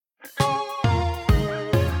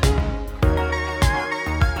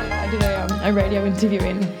a radio interview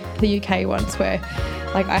in the UK once where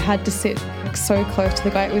like I had to sit so close to the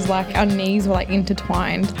guy. It was like our knees were like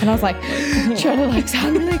intertwined, and I was like trying to like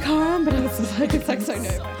sound really calm, but it's like so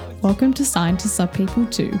nervous. Welcome to Scientists Are People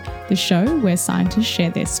Too, the show where scientists share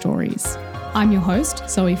their stories. I'm your host,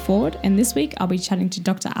 Zoe Ford, and this week I'll be chatting to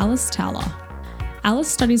Dr. Alice Towler.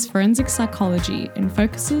 Alice studies forensic psychology and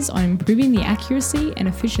focuses on improving the accuracy and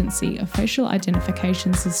efficiency of facial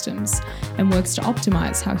identification systems and works to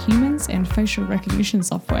optimise how humans and facial recognition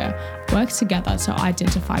software work together to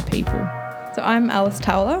identify people. So I'm Alice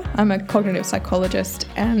Towler. I'm a cognitive psychologist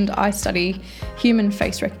and I study human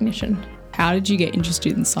face recognition. How did you get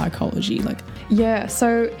interested in psychology? Yeah,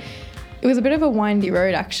 so it was a bit of a windy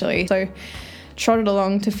road actually. So trotted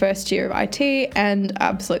along to first year of IT and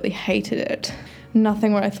absolutely hated it.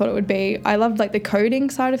 Nothing what I thought it would be. I loved like the coding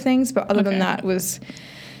side of things, but other than that was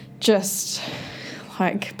just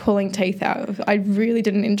like pulling teeth out. I really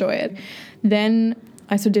didn't enjoy it. Then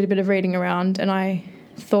I sort of did a bit of reading around and I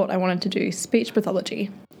thought I wanted to do speech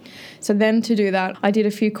pathology. So then to do that, I did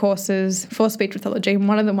a few courses for speech pathology, and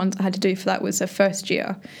one of the ones I had to do for that was a first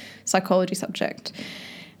year psychology subject.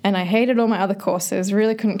 And I hated all my other courses,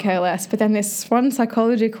 really couldn't care less. But then this one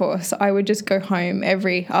psychology course, I would just go home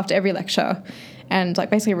after every lecture and like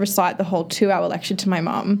basically recite the whole 2-hour lecture to my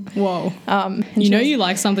mum. Whoa. You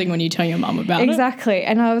like something when you tell your mum about it. Exactly.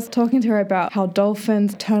 And I was talking to her about how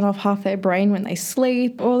dolphins turn off half their brain when they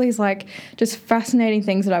sleep, all these like just fascinating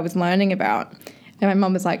things that I was learning about. And my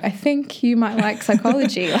mum was like, I think you might like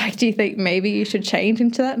psychology. Like, do you think maybe you should change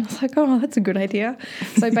into that? And I was like, oh, that's a good idea.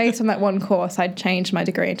 So based on that one course, I'd changed my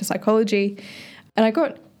degree into psychology. And I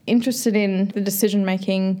got interested in the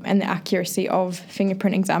decision-making and the accuracy of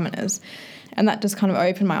fingerprint examiners. And that just kind of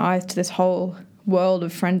opened my eyes to this whole world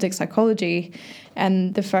of forensic psychology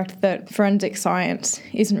and the fact that forensic science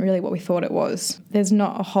isn't really what we thought it was. There's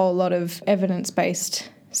not a whole lot of evidence-based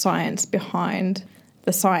science behind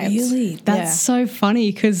the science. Really? That's so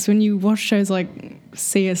funny because when you watch shows like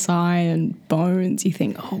CSI and Bones, you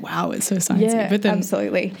think, oh, wow, it's so sciencey. Yeah, but then,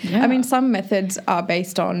 absolutely. Yeah. I mean, some methods are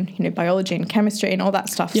based on, biology and chemistry and all that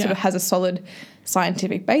stuff sort of has a solid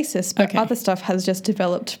scientific basis, but other stuff has just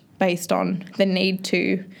developed based on the need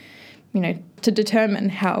to, to determine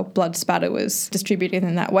how blood spatter was distributed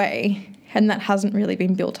in that way. And that hasn't really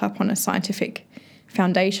been built up on a scientific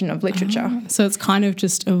foundation of literature. So it's kind of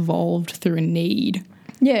just evolved through a need.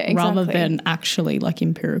 Yeah, exactly. Rather than actually like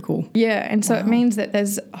empirical. Yeah, and so it means that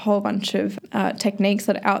there's a whole bunch of techniques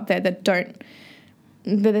that are out there that but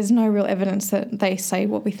there's no real evidence that they say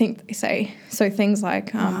what we think they say. So things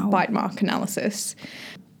like bite mark analysis,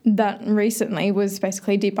 that recently was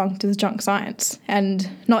basically debunked as junk science, and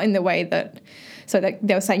not in the way that, so that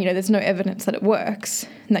they were saying, there's no evidence that it works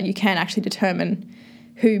and that you can actually determine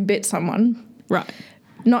who bit someone. Right.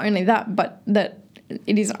 Not only that, but that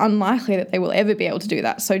it is unlikely that they will ever be able to do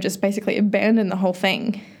that. So just basically abandon the whole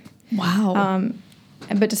thing. Wow.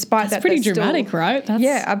 But despite that's pretty dramatic, right?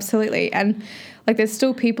 Yeah, absolutely. And like there's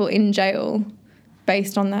still people in jail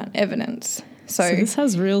based on that evidence. So this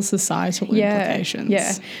has real societal implications.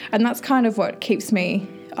 Yeah, and that's kind of what keeps me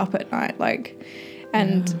up at night.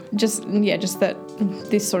 Just that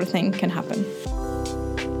this sort of thing can happen.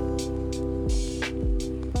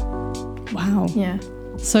 Wow. Yeah.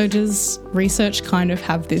 So does research kind of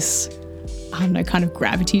have this, kind of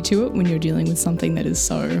gravity to it when you're dealing with something that is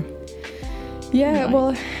so... Yeah,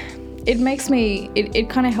 well, it makes me... It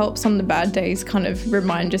kind of helps on the bad days kind of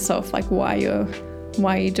remind yourself, like, why you're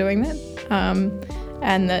doing that.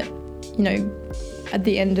 And that, at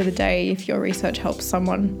the end of the day, if your research helps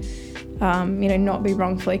someone, not be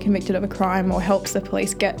wrongfully convicted of a crime or helps the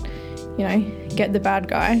police get the bad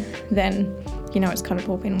guy, then, it's kind of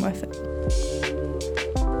all been worth it.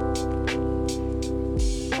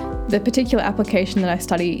 The particular application that I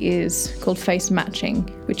study is called face matching,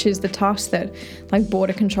 which is the task that like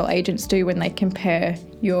border control agents do when they compare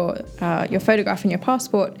your photograph and your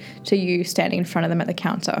passport to you standing in front of them at the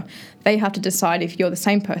counter. They have to decide if you're the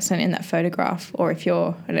same person in that photograph or if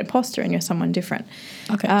you're an imposter and you're someone different.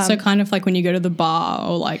 Okay, so kind of like when you go to the bar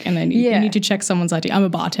or and then you need to check someone's ID. I'm a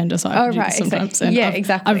bartender, so I do this sometimes. Exactly. And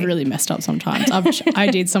exactly. I've really messed up sometimes. I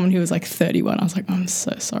did someone who was like 31. I was like, I'm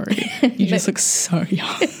so sorry. You just look so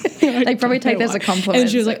young. They probably take that as a compliment. And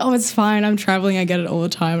she was like, oh, it's fine. I'm traveling. I get it all the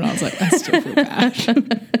time. And I was like, I still feel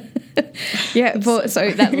bad. Yeah, well,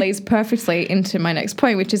 so that leads perfectly into my next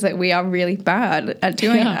point, which is that we are really bad at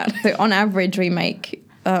doing that. So on average, we make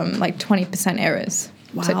like 20% errors.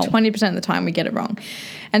 Wow. So 20% of the time we get it wrong.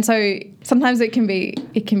 And so sometimes it can be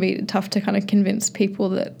tough to kind of convince people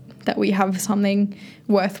that we have something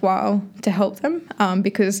worthwhile to help them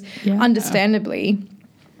because understandably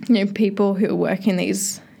people who work in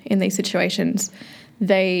these situations,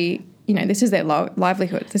 they, this is their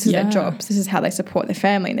livelihood. This is their jobs. This is how they support their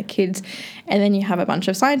family and their kids. And then you have a bunch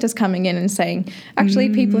of scientists coming in and saying, actually,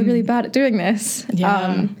 people are really bad at doing this.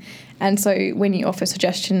 Yeah. And so when you offer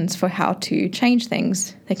suggestions for how to change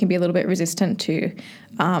things, they can be a little bit resistant to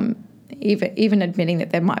even admitting that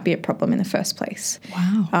there might be a problem in the first place.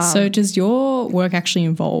 Wow. So does your work actually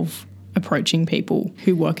involve approaching people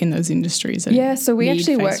who work in those industries? So we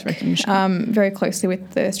actually work recognition? Very closely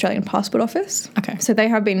with the Australian Passport Office. Okay. So they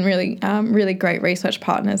have been really great research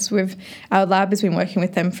partners. Our lab has been working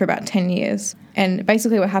with them for about 10 years. And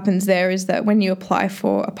basically what happens there is that when you apply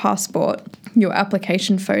for a passport, your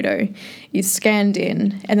application photo is scanned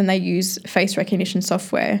in, and then they use face recognition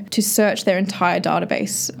software to search their entire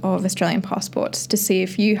database of Australian passports to see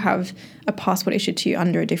if you have a passport issued to you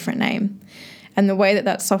under a different name. And the way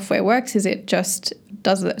that software works is it just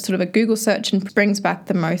does sort of a Google search and brings back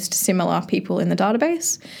the most similar people in the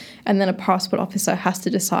database. And then a passport officer has to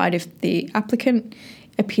decide if the applicant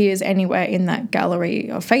appears anywhere in that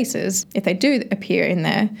gallery of faces. If they do appear in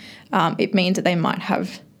there, it means that they might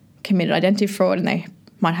have committed identity fraud and they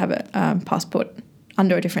might have a passport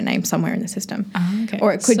under a different name somewhere in the system. Okay.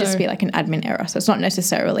 Or it could just be like an admin error. So it's not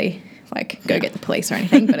necessarily like go get the police or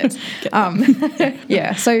anything, but it's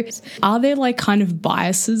So are there like kind of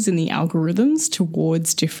biases in the algorithms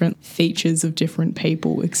towards different features of different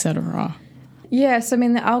people, etc.? Yes, I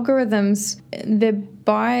mean, the algorithms, they're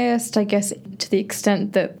biased, I guess, to the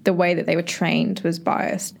extent that the way that they were trained was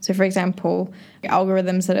biased. So, for example,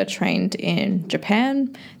 algorithms that are trained in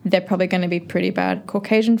Japan, they're probably going to be pretty bad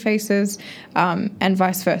Caucasian faces, and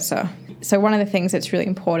vice versa. So one of the things that's really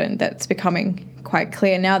important that's becoming quite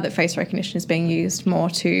clear now that face recognition is being used more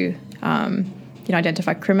to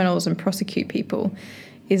identify criminals and prosecute people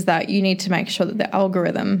is that you need to make sure that the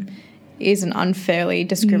algorithm isn't unfairly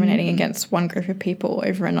discriminating against one group of people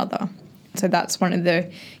over another. So that's one of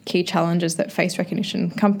the key challenges that face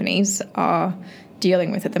recognition companies are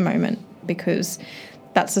dealing with at the moment, because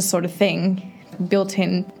that's the sort of thing,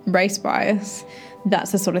 built-in race bias,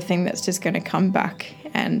 that's the sort of thing that's just going to come back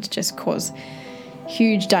and just cause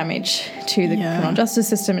huge damage to the criminal justice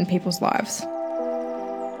system and people's lives.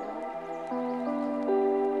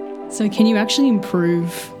 So can you actually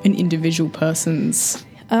improve an individual person's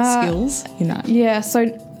skills in that? Yeah, so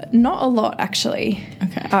not a lot actually.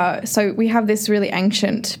 Okay. So we have this really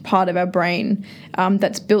ancient part of our brain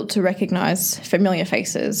that's built to recognise familiar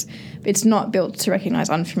faces. It's not built to recognise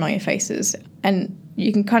unfamiliar faces. And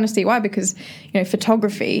you can kind of see why, because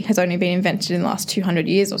photography has only been invented in the last 200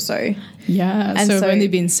 years or so. Yeah, and so we've only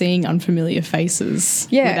been seeing unfamiliar faces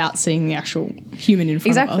without seeing the actual human in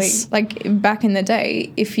front of us. Exactly. Like back in the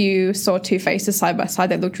day, if you saw two faces side by side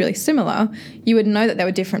that looked really similar, you would know that they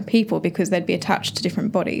were different people because they'd be attached to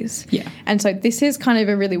different bodies. Yeah. And so this is kind of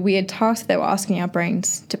a really weird task that we're asking our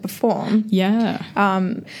brains to perform. Yeah.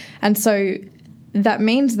 And so that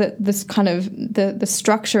means that this kind of the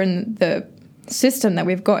structure and the system that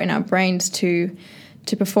we've got in our brains to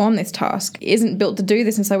perform this task isn't built to do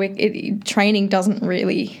this, and so training doesn't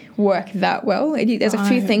really work that well. There's a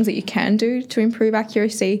few things that you can do to improve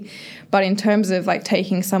accuracy, but in terms of like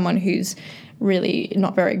taking someone who's really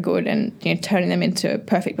not very good and turning them into a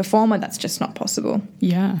perfect performer, that's just not possible.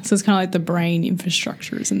 Yeah, so it's kind of like the brain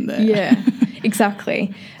infrastructure isn't there. Yeah,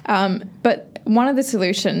 exactly. But one of the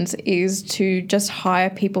solutions is to just hire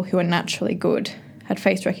people who are naturally good at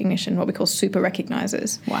face recognition, what we call super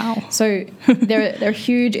recognizers. Wow. So there are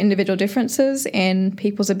huge individual differences in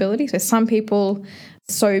people's ability. So some people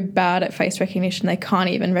are so bad at face recognition they can't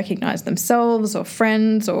even recognize themselves or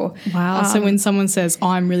friends or... Wow. So when someone says,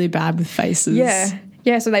 I'm really bad with faces...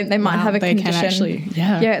 Yeah, so they might have a condition. Can actually,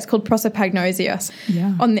 yeah, it's called prosopagnosia.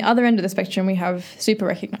 Yeah. On the other end of the spectrum, we have super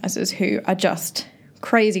recognizers who are just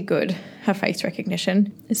crazy good at face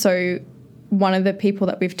recognition. So one of the people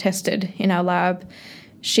that we've tested in our lab,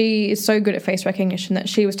 she is so good at face recognition that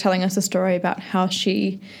she was telling us a story about how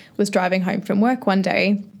she was driving home from work one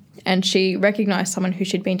day and she recognised someone who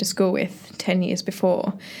she'd been to school with 10 years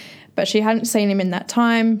before. But she hadn't seen him in that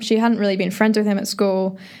time. She hadn't really been friends with him at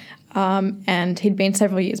school, and he'd been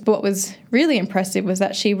several years. But what was really impressive was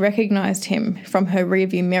that she recognised him from her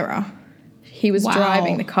rearview mirror. He was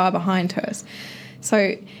driving the car behind hers.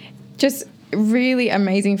 So just really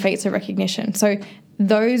amazing feats of recognition. So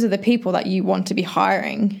those are the people that you want to be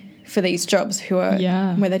hiring for these jobs who are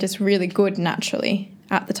where they're just really good naturally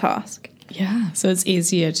at the task. Yeah. So it's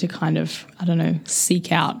easier to kind of,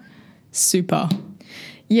 seek out super.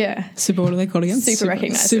 Yeah. Super, what are they called again? Super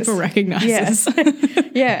recognizers. Super recognizers. Yes.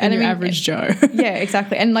 Yeah. And your average Joe. Yeah,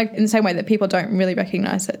 exactly. And like in the same way that people don't really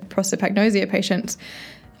recognize that prosopagnosia patients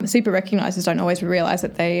Super recognizers don't always realize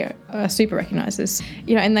that they are super recognizers,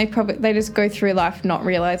 and they just go through life not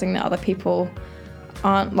realizing that other people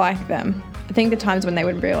aren't like them. I think the times when they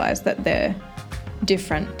would realize that they're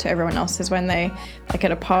different to everyone else is when they, like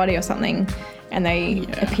at a party or something, and they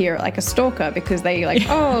appear like a stalker because they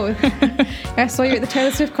oh, I saw you at the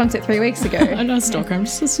Taylor Swift concert 3 weeks ago. I'm not a stalker, I'm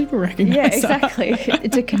just a super recognizer. Yeah, exactly.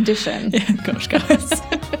 It's a condition. Yeah, gosh, guys.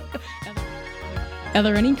 Are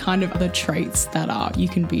there any kind of other traits that you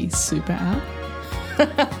can be super at?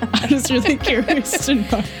 I'm just really curious to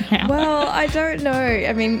know how. Well, I don't know.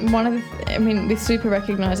 I mean, with super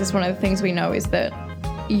recognizers, one of the things we know is that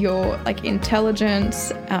your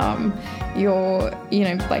intelligence, your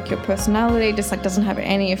personality just doesn't have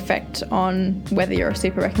any effect on whether you're a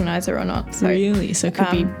super recognizer or not. So really? So it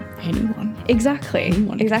could be anyone. Exactly.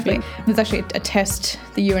 Exactly. There's actually a test,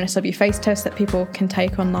 the UNSW face test, that people can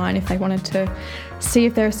take online if they wanted to see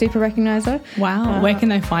if they're a super recognizer. Wow. Where can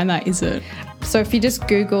they find that? Is it? So if you just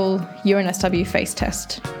Google UNSW face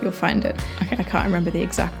test, you'll find it. Okay. I can't remember the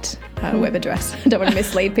exact web address. I don't want to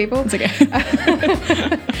mislead people. It's okay.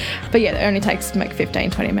 But yeah, it only takes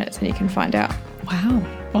 15-20 minutes and you can find out. Wow.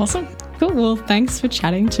 Awesome. Cool. Well, thanks for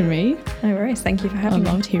chatting to me. No worries. Thank you for having me.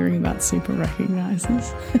 I loved hearing about super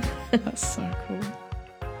recognizers. That's so cool.